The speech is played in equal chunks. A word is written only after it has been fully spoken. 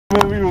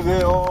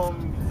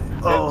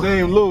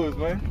James Lewis,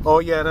 man. Oh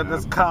yeah,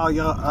 that's Kyle.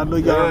 Y'all, I know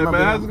y'all remember.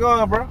 Man, how's it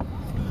going, bro?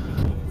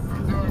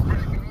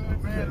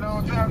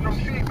 Long time no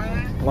see,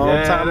 man.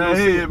 Long time no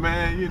see,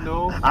 man. You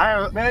know,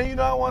 man. You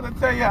know, I want to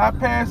tell you, I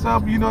passed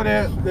up. You know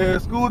that the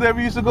school that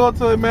we used to go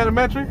to in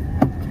elementary,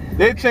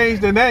 they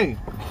changed the name.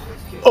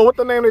 Oh, what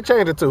the name they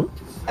changed it to?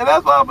 And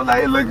that's why I'm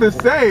like, it look the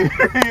same.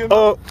 You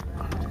know?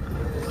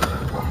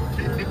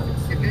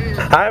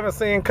 I haven't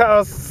seen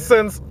Kyle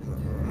since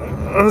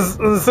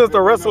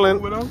the wrestling.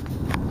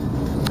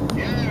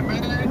 Yeah,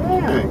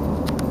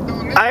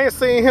 man. I ain't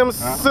seen him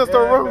since the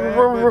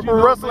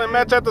wrestling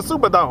match at the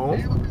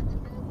Superdome.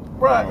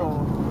 Right.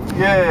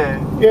 Yeah.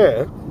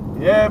 Yeah.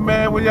 Yeah,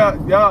 man. Well,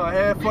 y'all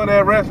had fun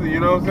at wrestling. You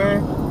know what I'm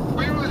saying?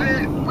 We was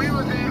in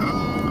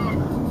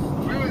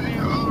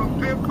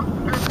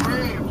fifth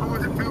grade,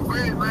 towards the fifth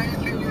grade, man. I ain't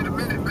seen you in a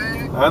minute,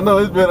 man. I know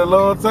it's been a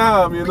long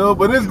time, you know,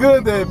 but it's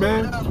good day,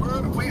 man.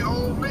 We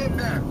old men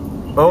now.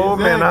 Old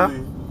men, huh?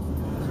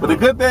 But the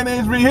good thing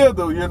is we here,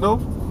 though, you know.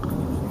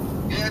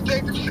 Yeah,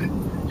 take the shit.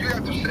 You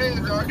got the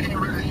shades, though. I can't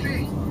really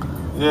see.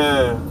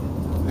 Yeah.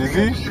 You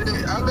see?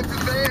 I look the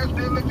same. I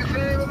still look the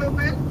same a little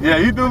bit. Yeah,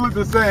 you do look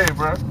the same,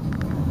 bro.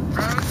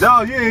 Huh?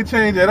 No, you ain't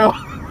changed at all.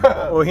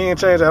 Oh, he ain't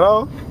changed at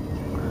all?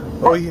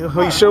 Oh,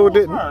 he sure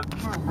didn't.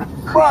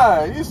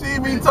 Brian, you see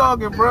me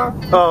talking, bro.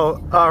 Oh,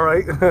 all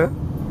right.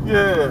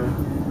 Yeah.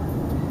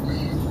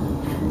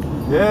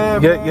 Yeah,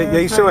 man. Yeah,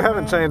 you sure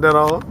haven't changed at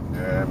all.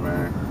 Yeah,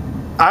 man.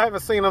 I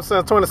haven't seen him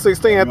since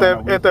 2016 at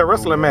that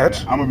wrestling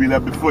match. I'm gonna be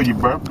left before you,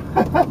 bro.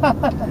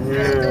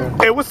 Yeah.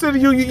 Hey, what city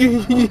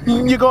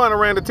you going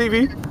around the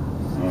TV?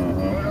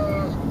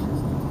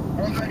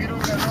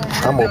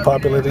 I'm more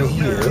popular than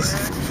he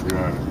is.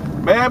 Yeah.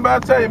 Man, but I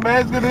tell you,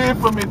 man, it's good to hear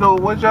from me though.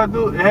 What y'all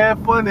do, have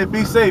fun and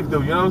be safe though.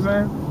 You know what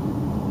I'm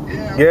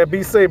saying? Yeah,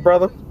 be safe,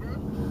 brother.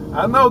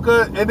 I know,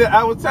 cause and then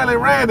I was telling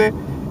Randy,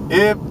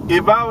 if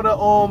I would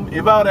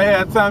have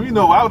had time, you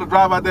know, I would have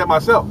drive out there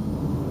myself.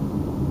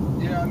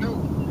 Yeah, I know.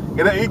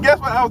 And guess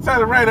what? I was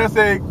telling Randy, I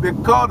said the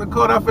car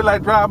I feel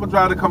like driving, I'm gonna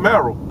drive the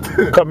Camaro.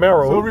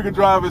 Camaro. So we can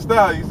drive in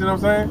style. You see what I'm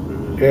saying?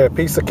 Yeah,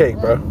 piece of cake,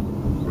 bro.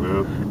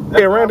 Yeah.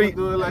 Hey, Randy.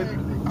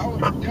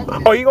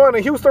 Oh, you going to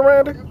Houston,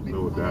 Randy?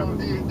 No,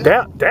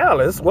 Dallas.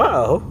 Dallas.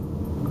 Wow.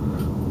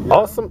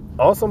 Yeah.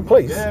 Awesome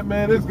place. Yeah,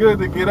 man, it's good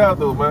to get out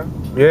though, man.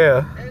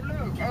 Yeah. Hey,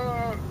 look,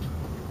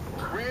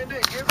 Randy,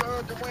 give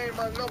Dwayne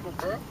my number,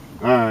 bro.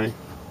 All right.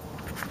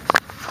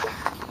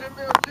 Send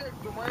me a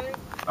text, Dwayne.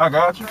 I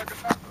got you. I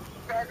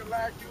can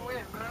lock you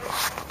in,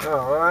 man.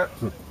 All right.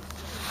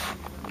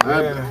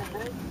 Yeah.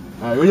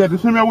 All right, we have to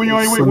send me out when you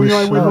ain't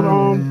waiting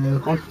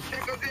on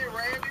Check us in,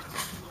 Randy.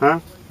 Huh?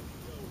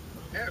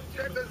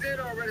 Check us in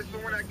already, so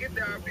when I get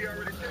there, I'll be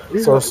already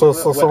checked.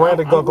 So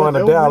Randy gonna go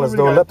into Dallas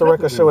though. Let the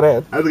record show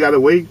that. I just gotta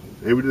wait.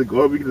 And we just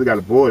got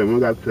a boy and we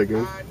gotta check in. I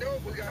know,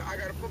 I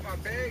gotta put my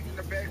bag in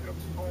the back of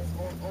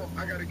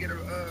I gotta get a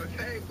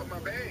tag for my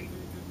bag.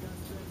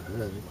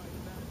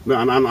 No,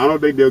 I don't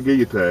think they'll give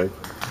you tags.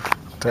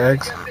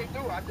 Tags? Yes, they do.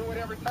 I do it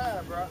every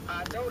time, bro.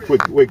 I know this.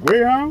 Wait,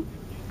 Greyhound?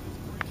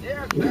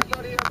 Yeah, that's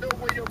how they know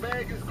where your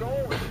bag is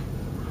going.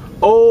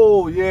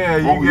 Oh yeah,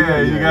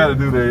 you gotta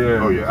do that,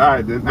 yeah. Oh yeah, all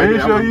right then.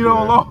 Make sure you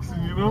don't lose it,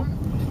 you know?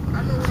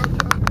 I know what I'm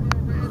talking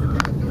about, man.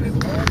 I do this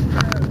all the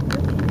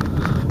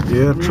time.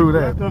 Yeah, true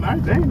that.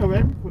 They ain't no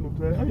man put no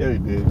tag. Oh yeah, they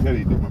did. Yeah,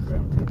 they did, my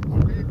bad.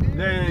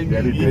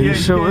 Yeah, you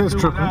sure is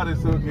true.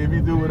 So if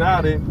you do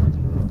without it,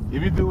 a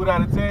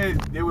tag,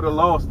 they would have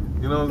lost it.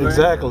 You know what I'm saying?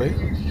 Exactly.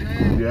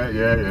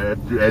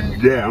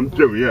 Yeah, I'm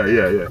sure.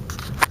 Yeah.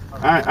 All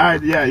right, all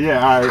right,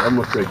 I'm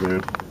gonna take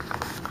man.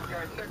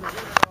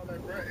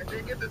 If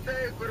they get the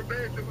tag for the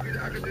bag, so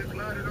I can just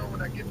line it on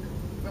when I get there.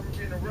 I'm gonna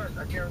be in a rush.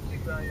 I guarantee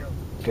you I am.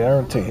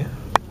 Guarantee.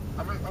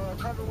 I'm gonna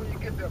come when you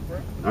get there, bro.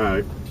 All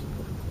right.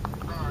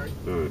 All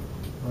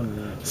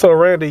right. So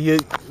Randy, you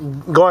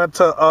going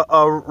to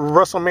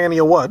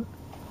WrestleMania what?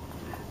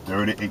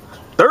 38.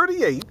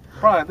 38?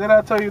 Brian, did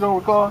I tell you don't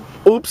record?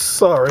 Oops,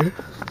 sorry.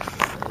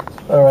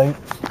 All right.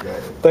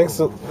 Thanks.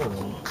 Well,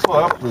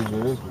 I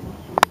appreciate it.